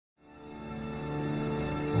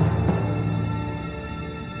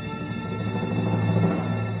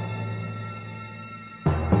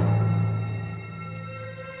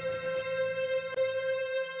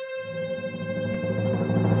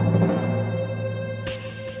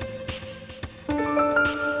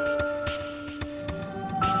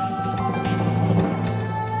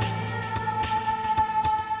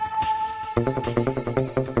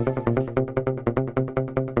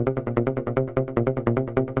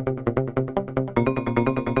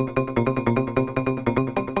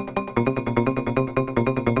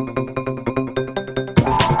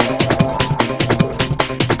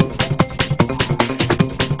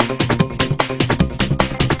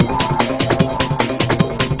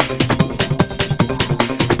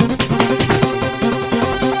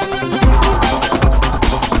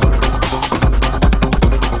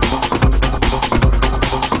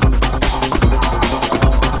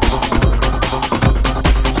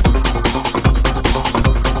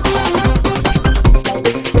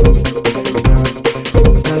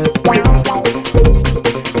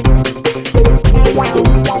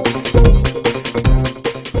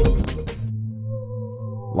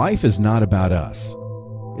Life is not about us.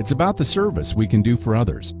 It's about the service we can do for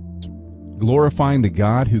others, glorifying the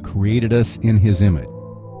God who created us in His image.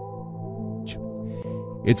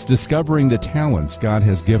 It's discovering the talents God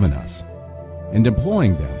has given us and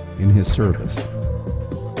deploying them in His service.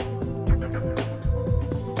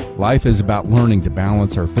 Life is about learning to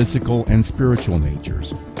balance our physical and spiritual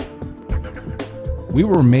natures. We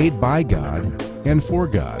were made by God and for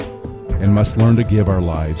God, and must learn to give our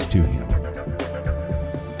lives to Him.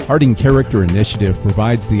 Harding Character Initiative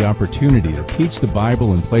provides the opportunity to teach the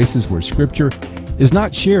Bible in places where Scripture is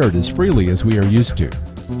not shared as freely as we are used to.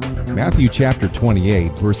 Matthew chapter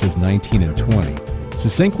 28, verses 19 and 20,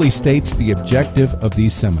 succinctly states the objective of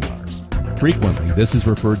these seminars. Frequently, this is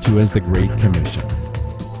referred to as the Great Commission.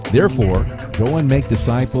 Therefore, go and make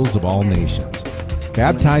disciples of all nations,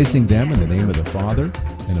 baptizing them in the name of the Father,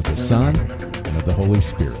 and of the Son, and of the Holy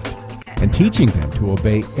Spirit, and teaching them to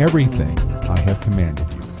obey everything I have commanded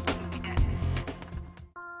you.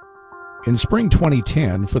 In spring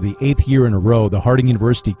 2010, for the 8th year in a row, the Harding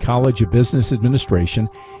University College of Business Administration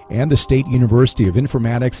and the State University of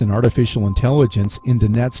Informatics and Artificial Intelligence in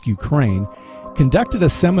Donetsk, Ukraine, conducted a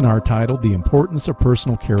seminar titled The Importance of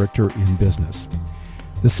Personal Character in Business.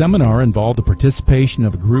 The seminar involved the participation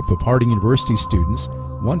of a group of Harding University students,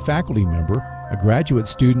 one faculty member, a graduate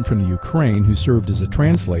student from the Ukraine who served as a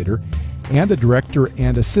translator, and the director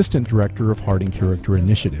and assistant director of Harding Character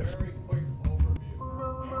Initiative.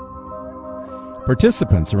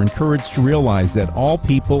 Participants are encouraged to realize that all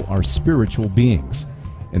people are spiritual beings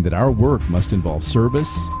and that our work must involve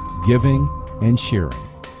service, giving, and sharing.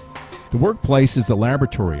 The workplace is the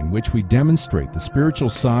laboratory in which we demonstrate the spiritual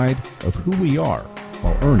side of who we are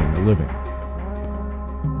while earning a living.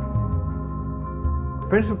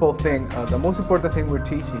 Principal thing, the most important thing we're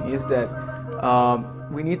teaching is that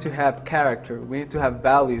we need to have character, we need to have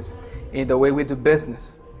values in the way we do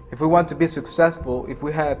business. If we want to be successful, if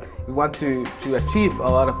we want to achieve a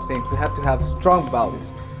lot of things, we have to have strong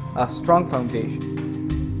values, a strong foundation.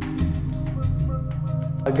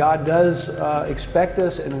 God does expect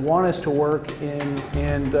us and want us to work and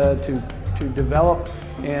to develop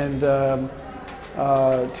and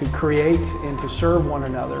to create and to serve one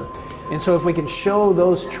another. And so if we can show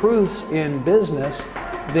those truths in business,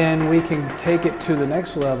 then we can take it to the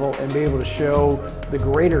next level and be able to show the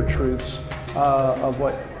greater truths of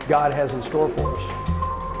what God has in store for us.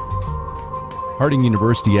 Harding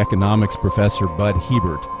University economics professor Bud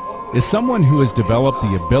Hebert is someone who has developed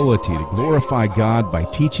the ability to glorify God by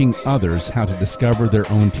teaching others how to discover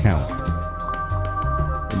their own talent.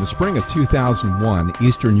 In the spring of 2001,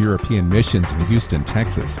 Eastern European Missions in Houston,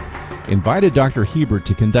 Texas, invited Dr. Hebert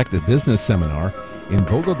to conduct a business seminar in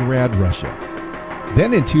Volgograd, Russia.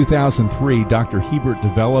 Then in 2003, Dr. Hebert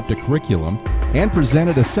developed a curriculum and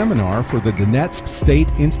presented a seminar for the Donetsk State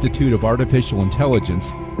Institute of Artificial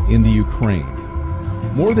Intelligence in the Ukraine.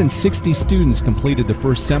 More than 60 students completed the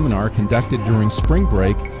first seminar conducted during spring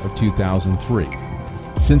break of 2003.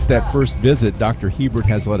 Since that first visit, Dr. Hebert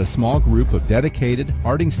has led a small group of dedicated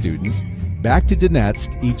Harding students back to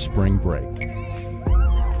Donetsk each spring break.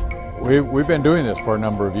 We've been doing this for a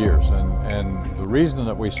number of years, and the reason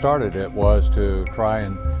that we started it was to try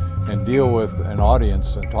and deal with an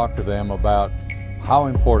audience and talk to them about how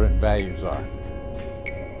important values are.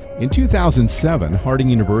 In 2007, Harding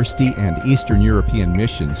University and Eastern European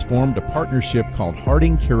Missions formed a partnership called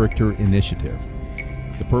Harding Character Initiative.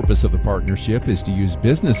 The purpose of the partnership is to use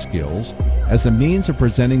business skills as a means of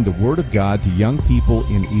presenting the Word of God to young people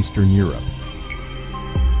in Eastern Europe.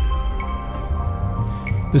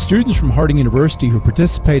 The students from Harding University who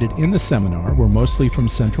participated in the seminar were mostly from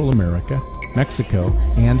Central America, Mexico,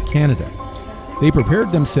 and Canada. They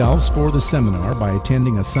prepared themselves for the seminar by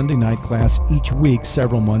attending a Sunday night class each week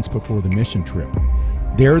several months before the mission trip.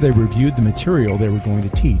 There they reviewed the material they were going to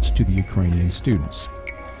teach to the Ukrainian students.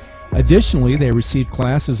 Additionally, they received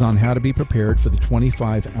classes on how to be prepared for the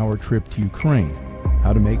 25-hour trip to Ukraine,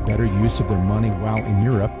 how to make better use of their money while in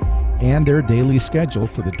Europe, and their daily schedule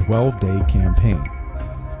for the 12-day campaign.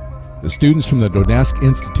 The students from the Donetsk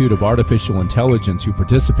Institute of Artificial Intelligence who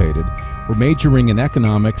participated were majoring in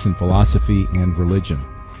economics and philosophy and religion.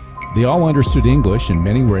 They all understood English and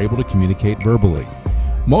many were able to communicate verbally.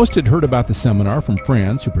 Most had heard about the seminar from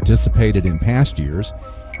friends who participated in past years,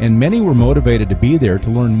 and many were motivated to be there to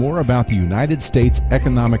learn more about the United States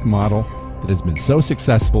economic model that has been so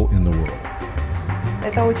successful in the world.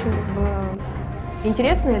 Это очень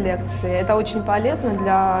интересные лекции, это очень полезно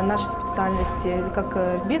для нашей специальности, как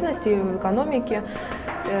в бизнесе, в экономике.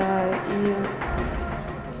 И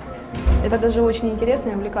это даже очень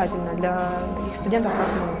интересно и увлекательно для таких студентов, как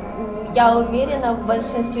мы. Я уверена в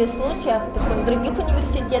большинстве случаев, что в других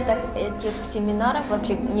университетах этих семинаров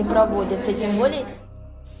вообще не проводятся, тем более.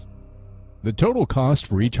 The total cost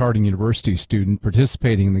for each Harding University student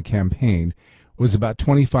participating in the campaign was about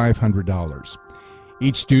 $2,500.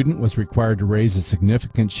 Each student was required to raise a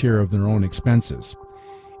significant share of their own expenses.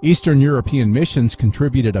 Eastern European Missions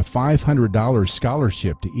contributed a $500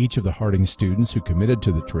 scholarship to each of the Harding students who committed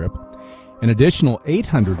to the trip. An additional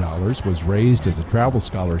 $800 was raised as a travel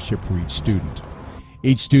scholarship for each student.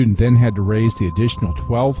 Each student then had to raise the additional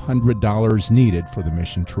 $1,200 needed for the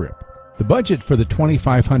mission trip. The budget for the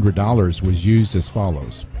 $2,500 was used as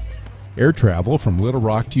follows: air travel from Little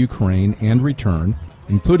Rock to Ukraine and return,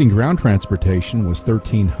 including ground transportation, was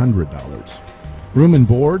 $1,300. Room and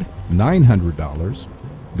board, $900.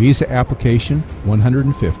 Visa application,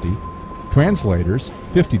 $150. Translators,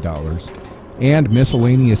 $50. And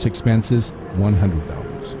miscellaneous expenses, $100.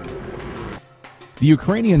 The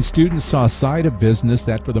Ukrainian students saw a side of business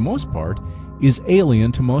that, for the most part, is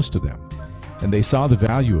alien to most of them, and they saw the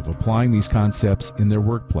value of applying these concepts in their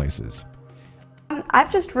workplaces.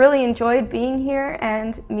 I've just really enjoyed being here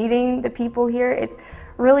and meeting the people here. It's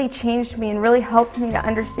really changed me and really helped me to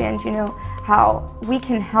understand, how we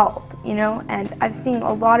can help, and I've seen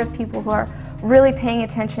a lot of people who are really paying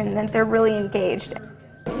attention and they're really engaged.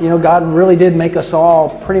 God really did make us all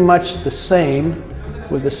pretty much the same,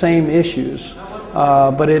 with the same issues.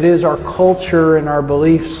 But it is our culture and our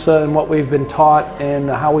beliefs and what we've been taught and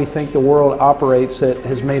how we think the world operates that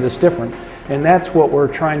has made us different. And that's what we're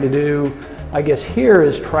trying to do, I guess, here,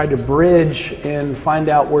 is try to bridge and find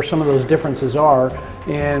out where some of those differences are,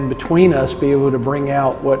 and between us be able to bring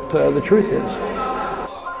out what the truth is.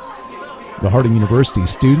 The Harding University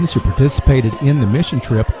students who participated in the mission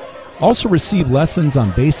trip also received lessons on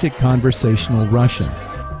basic conversational Russian.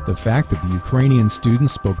 The fact that the Ukrainian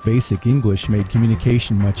students spoke basic English made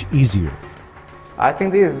communication much easier. I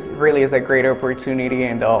think this really is a great opportunity,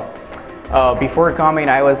 and before coming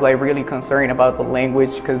I was really concerned about the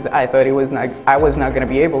language, because I thought I was not going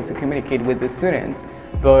to be able to communicate with the students.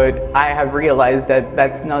 But I have realized that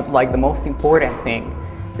that's not the most important thing,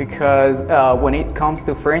 because when it comes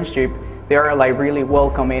to friendship, they are really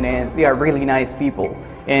welcoming and they are really nice people,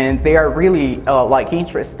 and they are really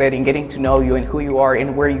interested in getting to know you and who you are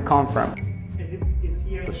and where you come from.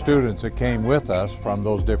 The students that came with us from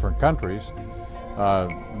those different countries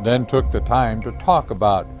then took the time to talk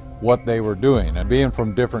about what they were doing, and being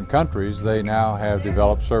from different countries, they now have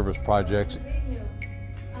developed service projects.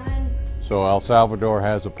 So El Salvador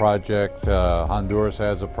has a project, Honduras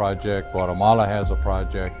has a project, Guatemala has a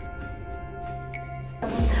project.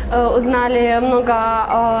 Узнали много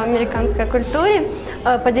о американской культуре,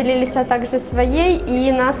 поделились также своей,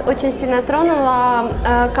 и нас очень сильно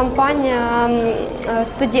тронула компания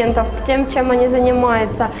студентов, тем, чем они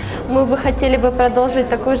занимаются. Мы бы хотели продолжить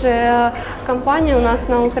такую же компанию у нас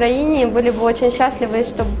на Украине, были бы очень счастливы,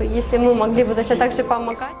 чтобы, если мы могли бы точно так же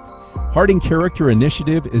помогать. Harding Character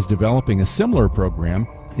Initiative is developing a similar program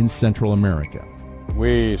in Central America.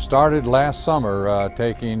 We started last summer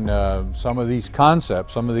taking some of these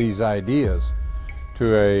concepts, some of these ideas,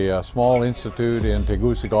 to a small institute in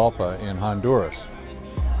Tegucigalpa in Honduras,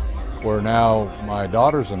 where now my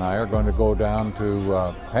daughters and I are going to go down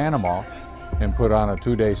to Panama and put on a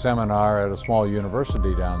 2-day seminar at a small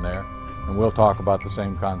university down there, and we'll talk about the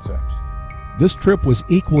same concepts. This trip was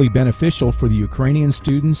equally beneficial for the Ukrainian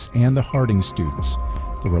students and the Harding students.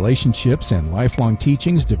 The relationships and lifelong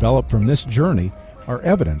teachings developed from this journey are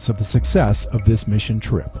evidence of the success of this mission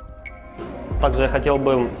trip. Также я хотел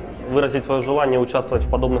бы выразить свое желание участвовать в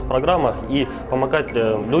подобных программах и помогать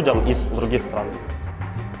людям из других стран.